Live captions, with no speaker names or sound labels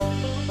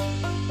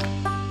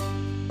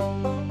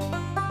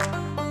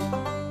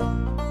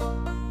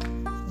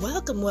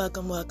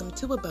Welcome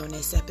to a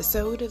bonus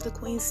episode of the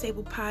Queen's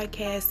Stable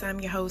Podcast.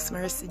 I'm your host,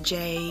 Marissa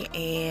J,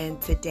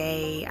 and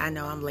today, I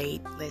know I'm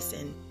late.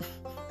 Listen,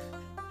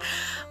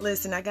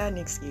 I got an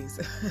excuse.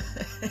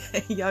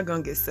 Y'all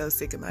gonna get so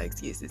sick of my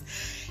excuses.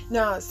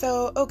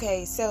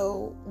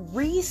 So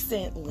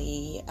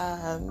recently,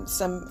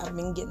 I've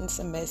been getting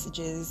some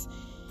messages,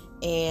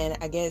 and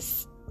I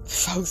guess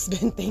folks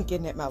been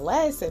thinking that my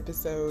last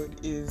episode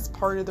is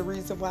part of the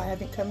reason why I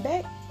haven't come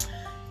back.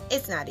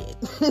 It's not it.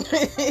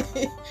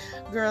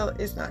 Girl,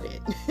 it's not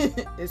it.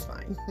 It's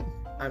fine.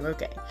 I'm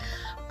okay.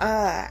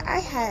 I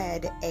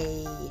had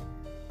a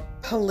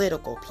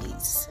political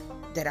piece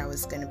that I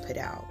was going to put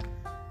out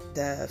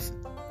the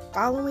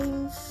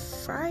following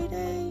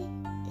Friday.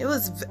 It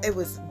was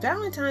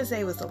Valentine's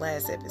Day was the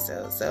last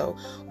episode. So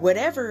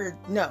whatever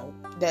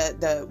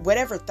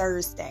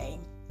Thursday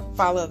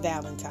followed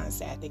Valentine's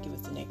Day. I think it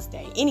was the next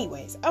day.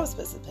 Anyways, I was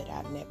supposed to put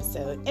out an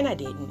episode and I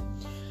didn't.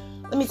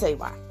 Let me tell you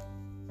why.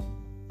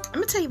 I'm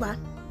gonna tell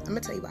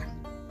you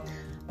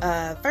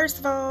why. First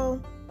of all,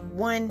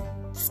 one,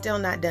 still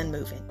not done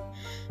moving.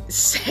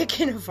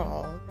 Second of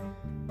all,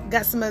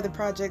 got some other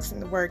projects in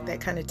the work that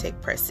kind of take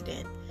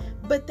precedent.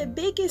 But the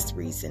biggest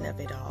reason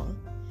of it all,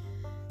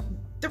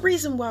 the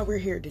reason why we're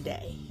here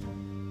today,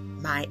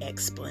 my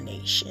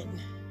explanation.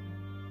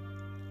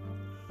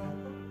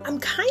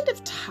 I'm kind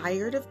of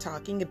tired of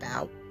talking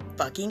about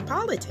fucking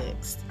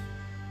politics.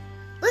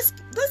 Let's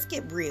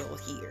get real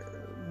here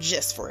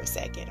just for a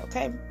second,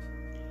 okay?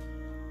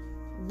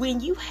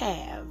 When you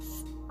have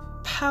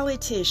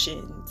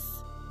politicians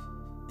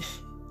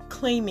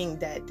claiming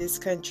that this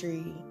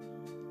country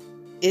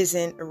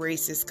isn't a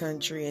racist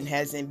country and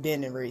hasn't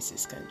been a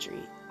racist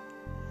country,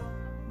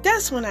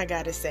 that's when I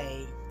gotta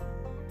say,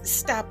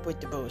 stop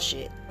with the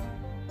bullshit.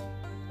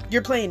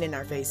 You're playing in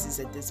our faces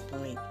at this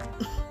point.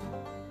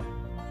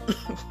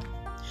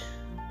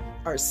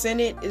 Our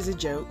Senate is a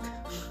joke.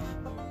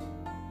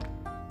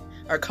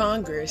 Our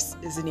Congress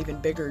is an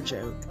even bigger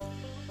joke.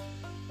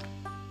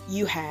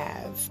 You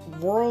have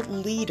world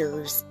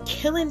leaders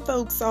killing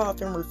folks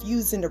off and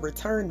refusing to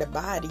return the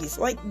bodies.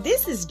 Like,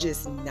 this is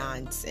just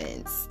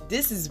nonsense.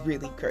 This is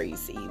really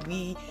crazy.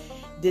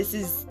 This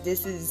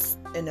is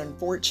an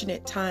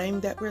unfortunate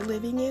time that we're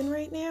living in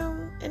right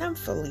now, and I'm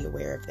fully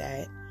aware of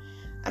that.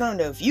 I don't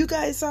know if you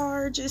guys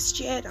are just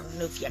yet. I don't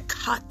know if you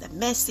caught the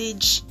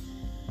message.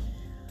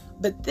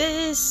 But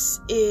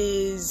these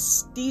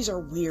are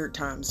weird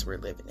times we're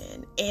living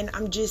in, and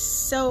I'm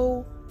just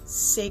so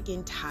sick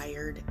and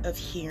tired of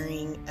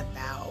hearing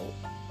about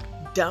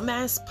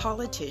dumbass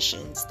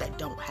politicians that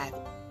don't have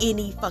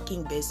any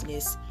fucking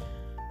business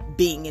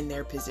being in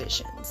their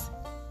positions.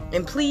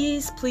 And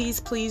please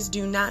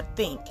do not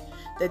think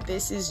that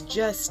this is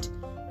just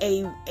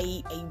a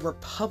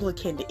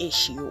Republican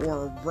issue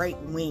or a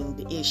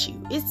right-winged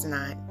issue. It's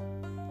not.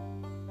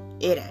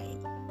 It ain't.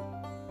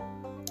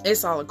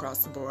 It's all across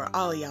the board.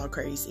 All of y'all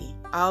crazy.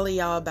 All of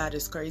y'all about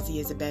as crazy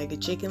as a bag of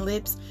chicken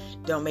lips.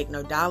 Don't make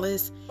no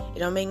dollars. It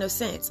don't make no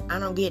sense. I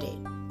don't get it.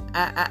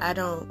 I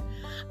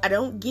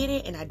don't get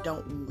it, and I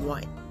don't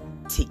want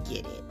to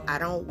get it. I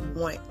don't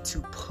want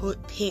to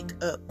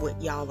pick up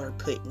what y'all are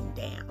putting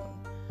down.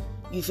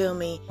 You feel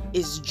me?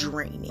 It's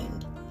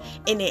draining.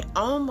 And it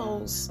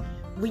almost,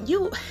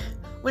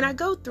 when I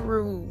go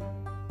through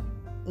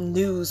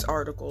news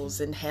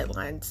articles and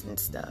headlines and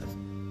stuff,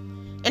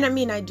 and I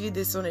mean, I do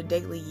this on a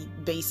daily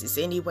basis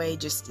anyway,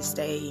 just to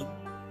stay,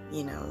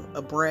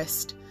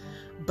 abreast.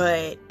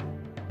 But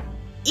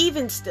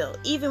even still,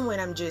 even when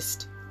I'm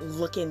just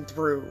looking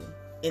through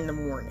in the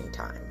morning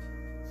time,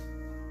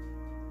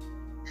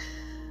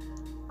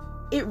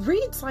 it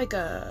reads like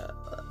a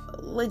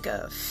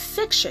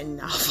fiction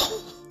novel.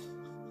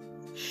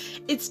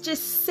 It's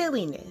just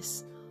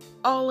silliness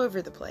all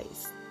over the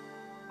place.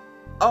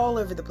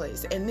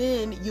 And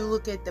then you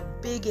look at the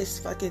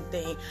biggest fucking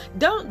thing.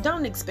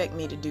 Don't expect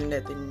me to do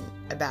nothing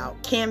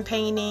about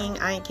campaigning.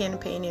 I ain't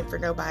campaigning for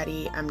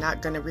nobody. I'm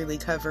not gonna really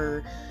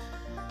cover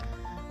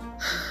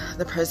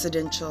the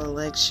presidential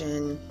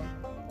election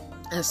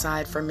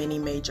aside from any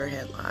major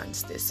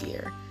headlines this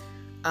year.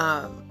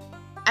 I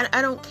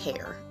don't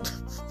care.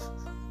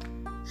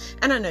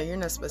 I don't know, you're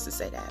not supposed to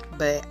say that,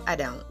 but I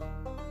don't.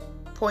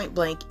 Point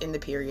blank in the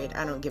period,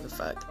 I don't give a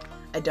fuck.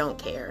 I don't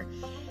care.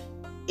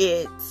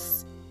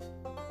 It's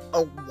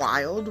a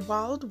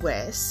wild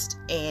west,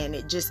 and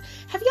it just,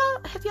 have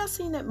y'all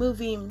seen that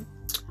movie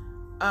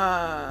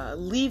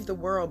Leave the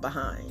World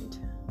Behind?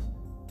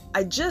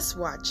 I just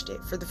watched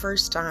it for the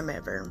first time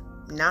ever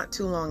not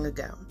too long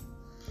ago,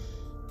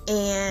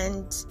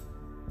 and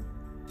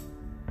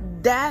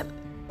that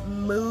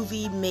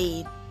movie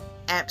made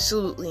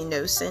absolutely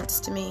no sense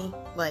to me,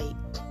 like,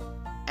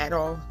 at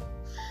all.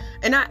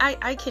 And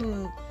I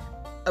can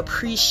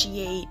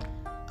appreciate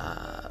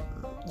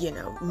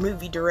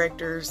movie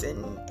directors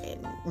and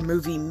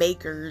movie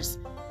makers.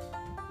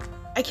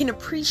 I can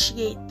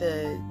appreciate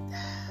the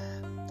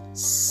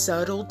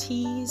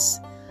subtleties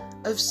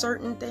of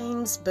certain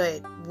things,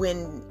 but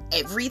when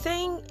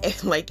everything,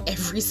 like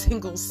every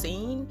single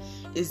scene,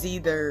 is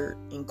either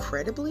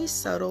incredibly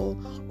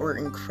subtle or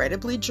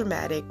incredibly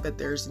dramatic, but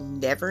there's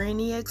never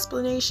any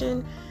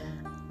explanation,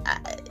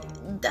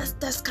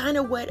 that's kind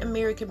of what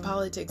American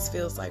politics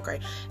feels like,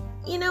 right?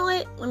 You know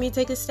what? Let me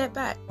take a step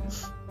back.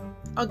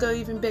 I'll go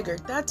even bigger.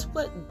 That's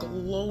what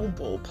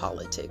global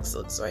politics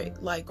looks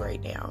like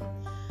right now.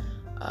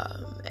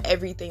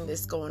 Everything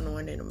that's going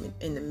on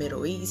in the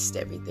Middle East,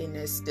 everything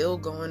that's still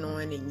going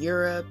on in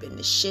Europe, and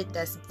the shit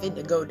that's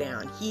finna go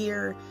down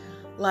here,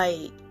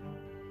 like,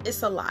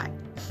 it's a lot.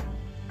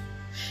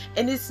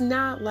 And it's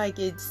not like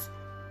it's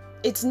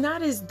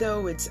not as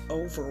though it's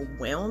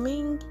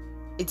overwhelming.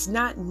 It's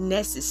not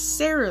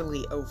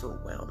necessarily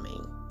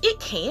overwhelming. It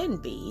can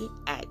be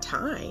at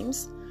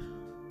times,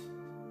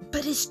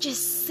 but it's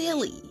just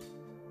silly.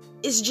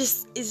 It's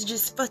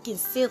just fucking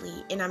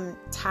silly, and I'm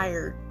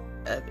tired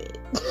of it.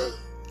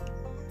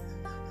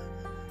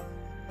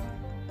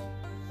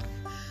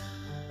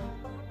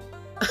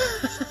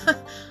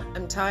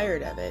 I'm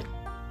tired of it.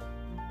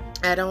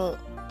 I don't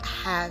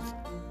have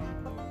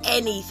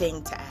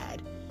anything to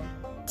add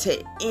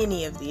to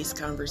any of these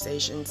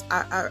conversations.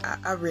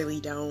 I really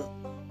don't.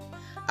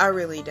 I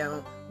really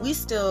don't. We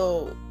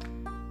still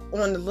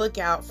on the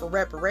lookout for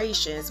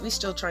reparations. We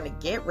still trying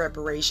to get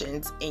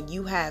reparations, and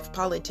you have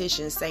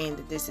politicians saying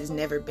that this has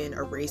never been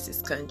a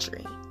racist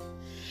country,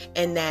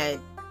 and that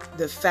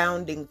the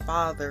founding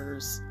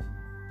fathers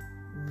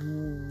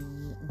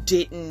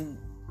didn't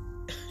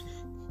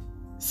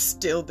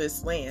steal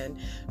this land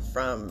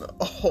from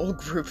a whole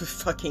group of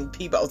fucking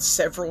people,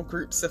 several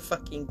groups of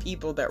fucking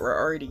people that were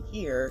already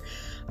here.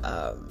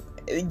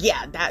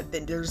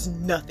 Then there's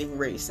nothing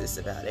racist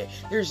about it.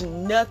 There's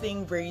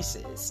nothing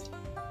racist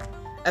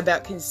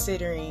about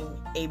considering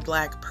a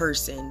black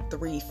person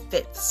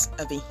 3/5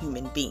 of a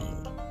human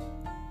being.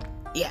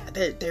 Yeah,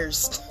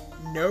 there's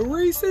no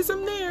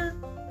racism there.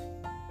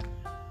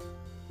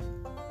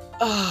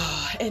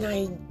 Oh, and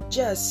I'm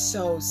just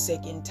so sick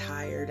and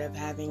tired of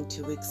having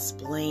to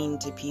explain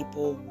to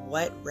people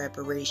what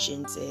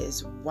reparations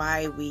is,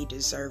 why we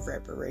deserve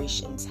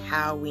reparations,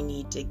 how we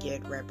need to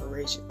get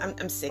reparations.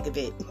 I'm sick of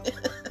it.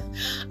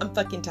 I'm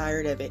fucking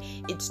tired of it.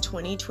 It's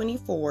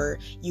 2024.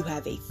 You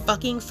have a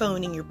fucking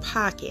phone in your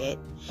pocket.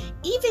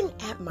 Even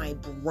at my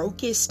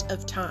brokest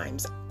of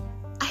times,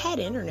 I had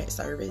internet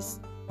service.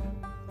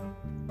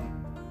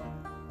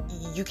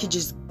 You could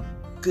just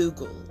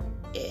Google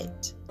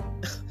it.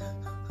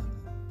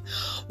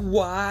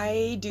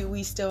 Why do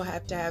we still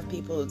have to have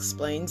people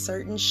explain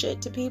certain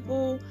shit to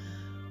people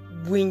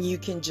when you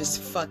can just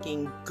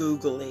fucking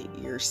Google it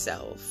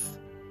yourself?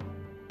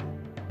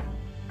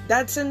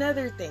 That's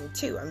another thing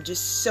too. I'm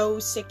just so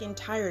sick and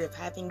tired of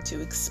having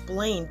to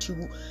explain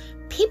to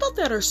people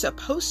that are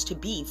supposed to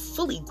be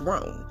fully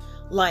grown.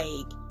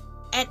 Like,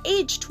 at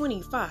age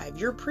 25,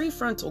 your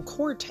prefrontal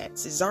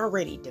cortex is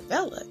already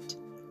developed,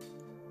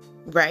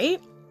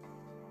 right?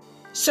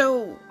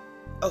 So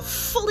a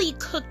fully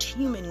cooked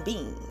human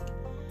being,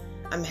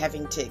 I'm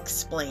having to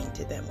explain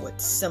to them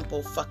what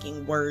simple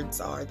fucking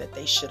words are that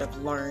they should have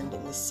learned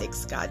in the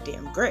 6th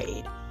goddamn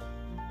grade.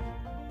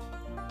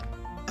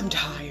 I'm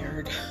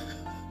tired.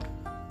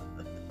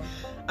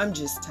 I'm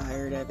just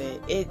tired of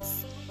it.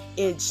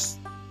 It's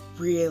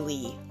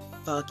really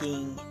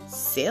fucking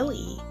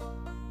silly.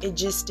 It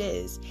just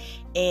is.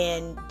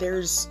 And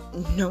there's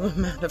no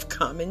amount of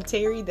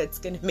commentary that's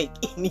gonna make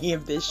any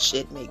of this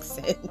shit make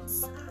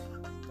sense.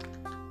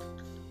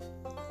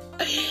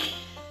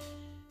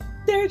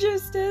 There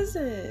just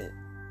isn't.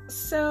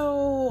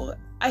 So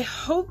I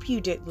hope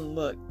you didn't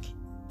look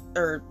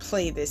or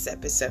play this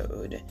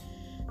episode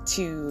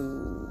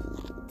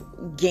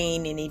to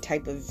gain any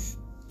type of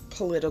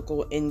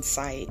political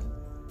insight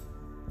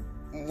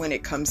when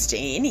it comes to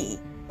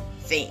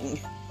anything,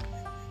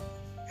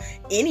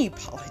 any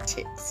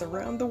politics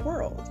around the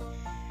world.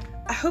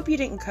 I hope you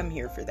didn't come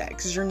here for that,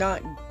 because you're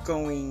not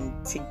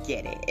going to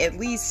get it. At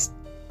least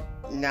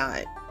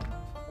not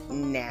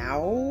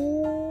now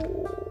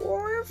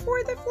or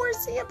for the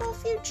foreseeable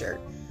future.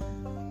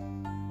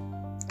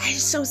 I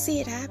just don't see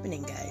it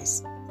happening,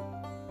 guys.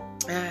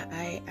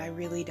 I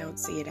really don't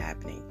see it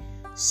happening.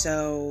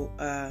 So,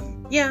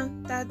 yeah,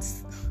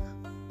 that's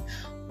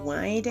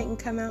why I didn't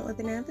come out with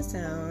an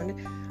episode.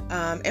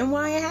 And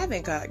why I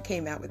haven't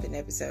came out with an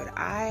episode.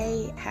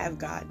 I have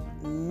got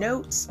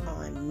notes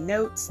on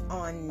notes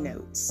on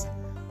notes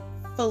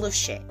full of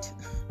shit.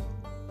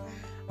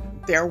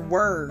 There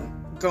were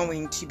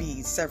going to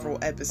be several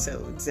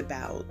episodes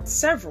about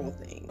several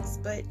things,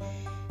 but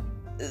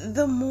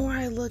the more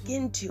I look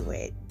into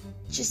it,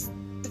 just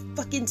the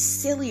fucking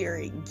sillier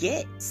it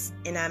gets.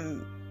 And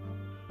I'm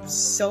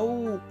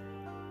so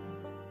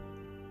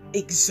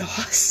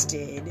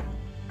exhausted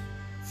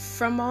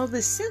from all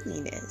the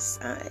silliness.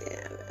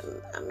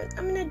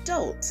 I'm an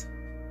adult.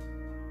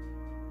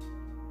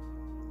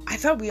 I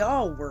thought we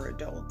all were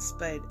adults,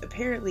 but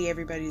apparently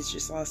everybody's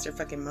just lost their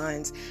fucking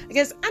minds. I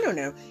guess, I don't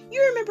know.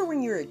 You remember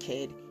when you were a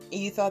kid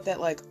You thought that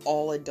like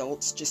all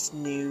adults just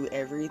knew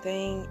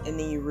everything, and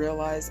then you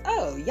realize,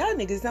 oh, y'all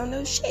niggas don't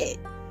know shit.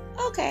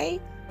 Okay,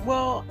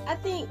 well, I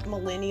think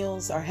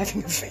millennials are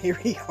having a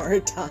very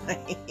hard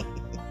time.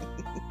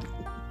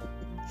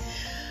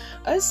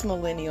 Us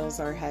millennials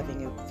are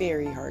having a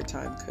very hard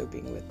time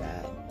coping with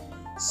that.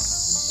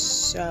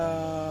 So,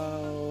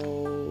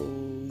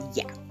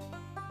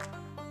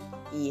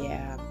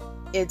 yeah,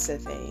 it's a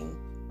thing.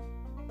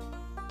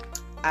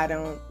 I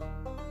don't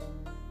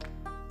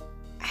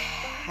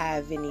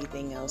have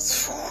anything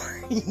else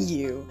for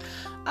you.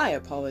 I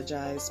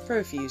apologize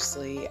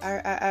profusely.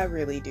 I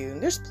really do.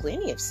 And there's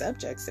plenty of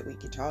subjects that we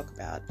could talk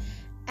about.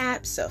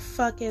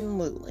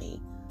 Abso-fucking-lutely.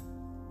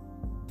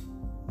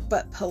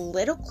 But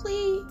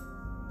politically,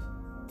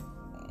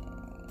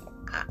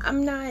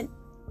 I'm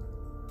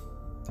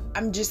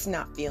just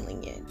not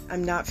feeling it.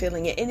 I'm not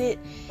feeling it. And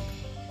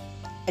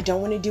I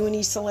don't want to do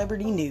any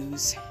celebrity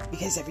news,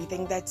 because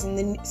everything that's in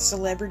the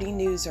celebrity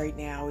news right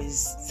now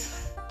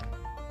is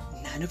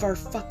none of our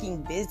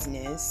fucking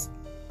business.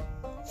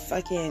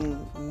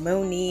 Fucking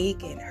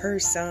Monique and her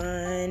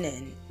son,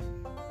 and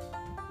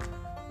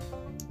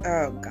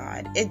oh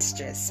god, it's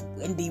just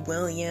Wendy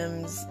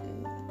Williams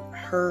and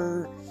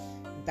her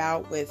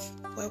bout with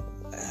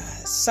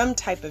some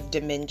type of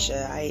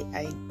dementia.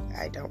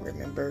 I don't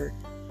remember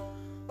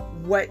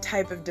what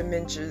type of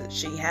dementia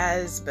she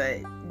has,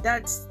 but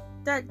that's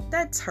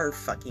her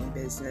fucking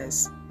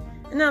business.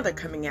 And now they're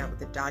coming out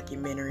with a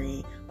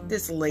documentary.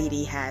 This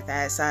lady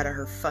half-ass out of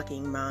her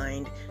fucking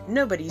mind.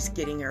 Nobody's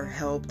getting her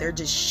help. They're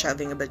just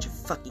shoving a bunch of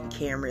fucking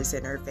cameras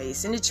in her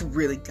face, and it's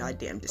really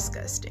goddamn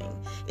disgusting.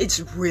 It's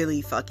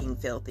really fucking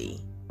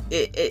filthy.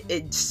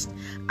 It's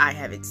I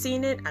haven't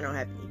seen it. I don't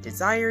have any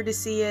desire to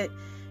see it.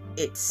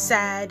 It's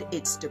sad.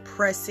 It's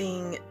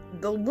depressing.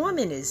 The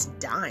woman is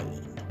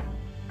dying.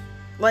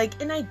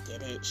 Like, and I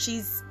get it.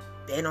 She's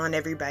been on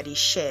everybody's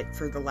shit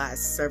for the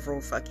last several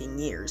fucking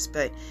years,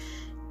 but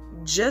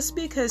just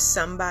because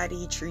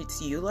somebody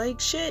treats you like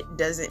shit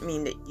doesn't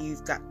mean that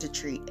you've got to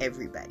treat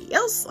everybody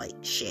else like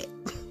shit.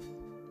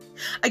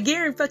 I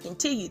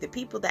guarantee you the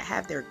people that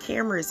have their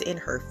cameras in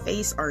her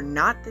face are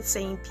not the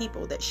same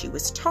people that she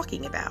was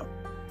talking about.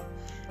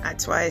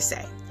 That's why I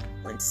say,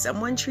 when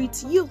someone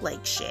treats you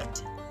like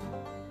shit,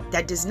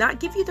 that does not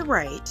give you the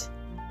right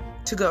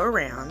to go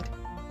around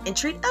and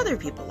treat other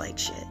people like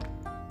shit.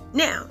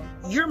 Now,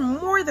 you're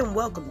more than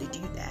welcome to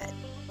do that.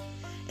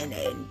 And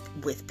then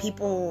with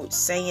people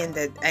saying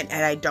that, and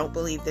I don't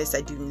believe this, I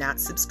do not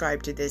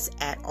subscribe to this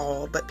at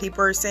all, but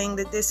people are saying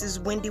that this is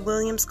Wendy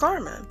Williams'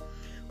 karma.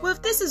 Well,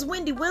 if this is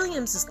Wendy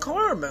Williams'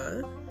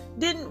 karma,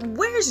 then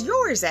where's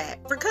yours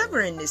at for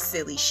covering this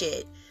silly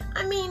shit?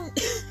 I mean,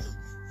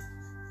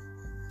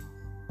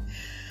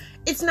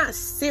 it's not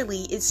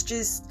silly, it's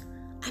just,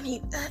 I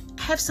mean,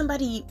 have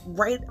somebody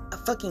write a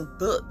fucking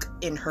book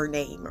in her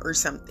name or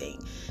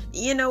something.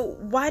 You know,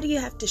 why do you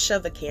have to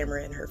shove a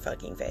camera in her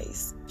fucking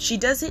face? She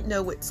doesn't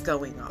know what's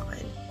going on.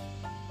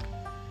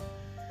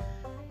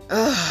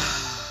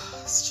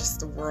 It's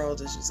just, the world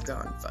has just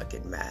gone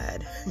fucking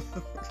mad.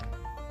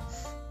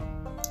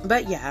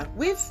 But yeah,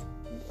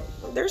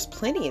 there's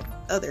plenty of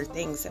other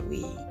things that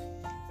we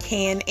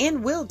can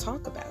and will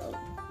talk about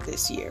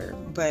this year.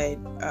 But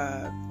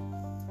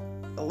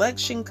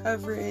election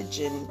coverage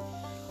and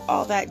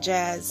all that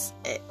jazz,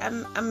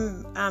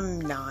 I'm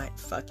not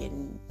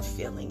fucking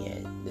feeling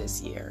it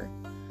this year,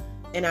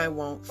 and I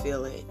won't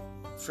feel it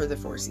for the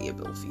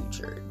foreseeable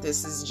future.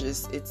 This is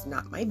just, it's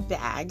not my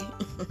bag.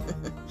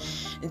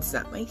 It's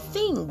not my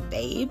thing,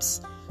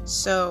 babes.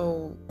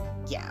 So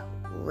yeah,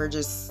 we're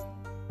just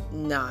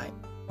not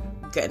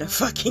gonna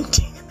fucking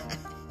do that.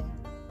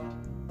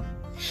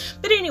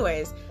 But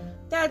anyways,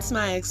 that's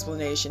my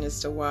explanation as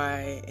to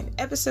why an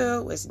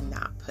episode was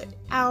not put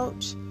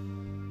out.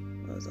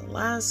 Was it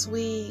last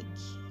week?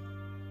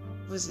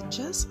 Was it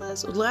just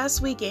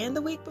last week and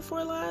the week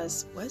before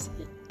last? Was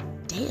it?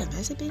 Damn,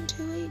 has it been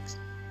 2 weeks?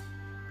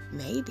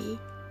 Maybe.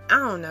 I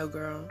don't know,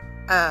 girl.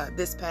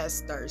 This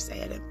past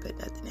Thursday, I didn't put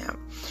nothing out.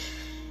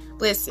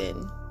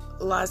 Listen,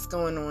 lots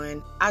going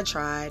on. I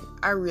tried.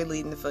 I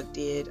really the fuck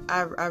did.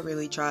 I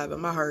really tried, but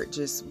my heart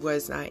just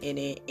was not in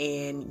it.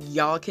 And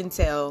y'all can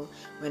tell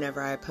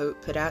whenever I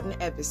put out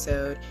an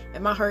episode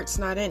and my heart's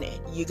not in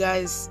it. You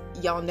guys,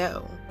 y'all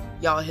know.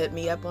 Y'all hit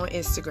me up on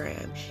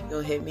Instagram.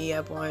 You'll hit me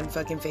up on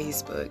fucking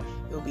Facebook.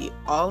 You'll be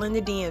all in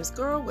the DMs.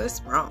 Girl,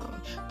 what's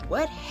wrong?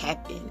 What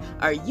happened?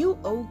 Are you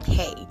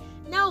okay?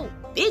 No,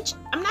 bitch,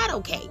 I'm not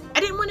okay.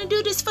 I didn't want to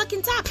do this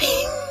fucking topic.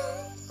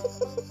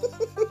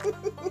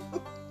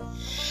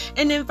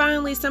 And then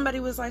finally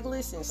somebody was like,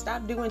 listen,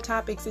 stop doing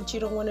topics that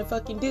you don't want to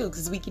fucking do,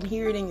 because we can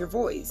hear it in your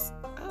voice.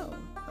 Oh,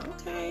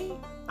 okay.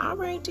 All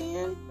right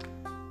then.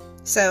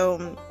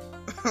 So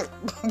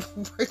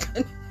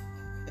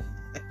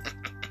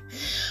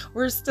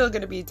we're still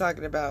gonna be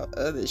talking about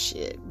other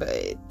shit,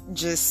 but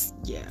just,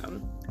 yeah.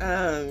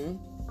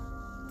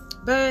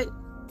 But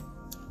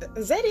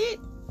is that it?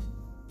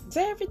 Is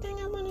that everything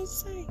I wanted to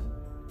say?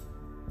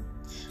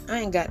 I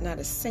ain't got not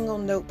a single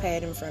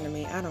notepad in front of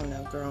me. I don't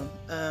know, girl.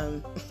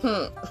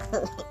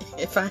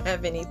 If I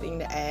have anything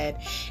to add,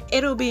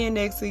 it'll be in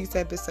next week's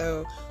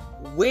episode,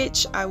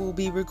 which I will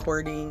be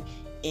recording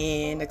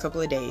in a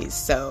couple of days.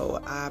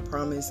 So I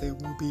promise it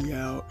will be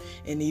out.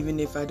 And even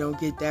if I don't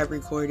get that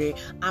recorded,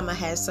 I'm gonna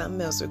have something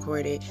else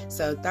recorded.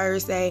 So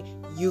Thursday,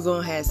 you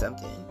gonna have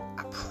something.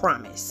 I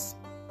promise.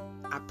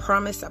 I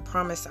promise, I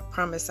promise, I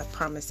promise, I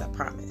promise, I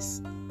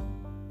promise.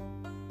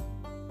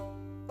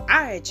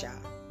 Alright, y'all.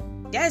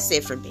 That's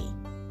it for me.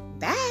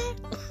 Bye.